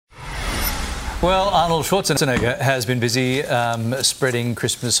Well, Arnold Schwarzenegger has been busy spreading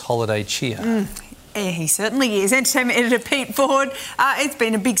Christmas holiday cheer. Yeah, he certainly is. Entertainment editor Pete Ford, it's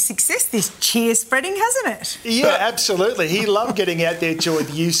been a big success, this cheer spreading, hasn't it? Yeah, absolutely. He loved getting out there to a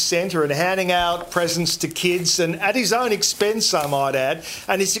youth centre and handing out presents to kids, and at his own expense, I might add.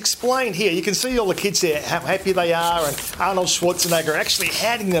 And he's explained here, you can see all the kids there, how happy they are, and Arnold Schwarzenegger actually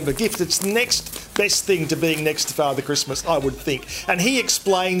handing them a gift. It's the next best thing to being next to Father Christmas, I would think. And he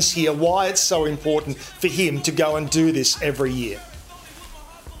explains here why it's so important for him to go and do this every year.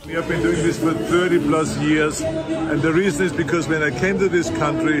 We have been doing this for 30 plus years, and the reason is because when I came to this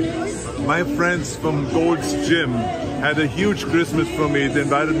country, my friends from Gold's Gym had a huge Christmas for me. They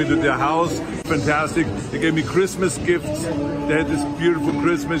invited me to their house, fantastic. They gave me Christmas gifts. They had this beautiful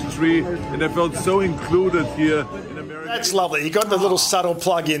Christmas tree, and I felt so included here in America. That's lovely. You got the little subtle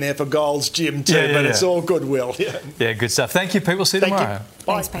plug in there for Gold's Gym too, but it's all goodwill. Yeah, good stuff. Thank you, Pete. We'll see you tomorrow.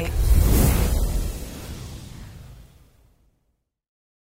 Bye. Thanks, Pete.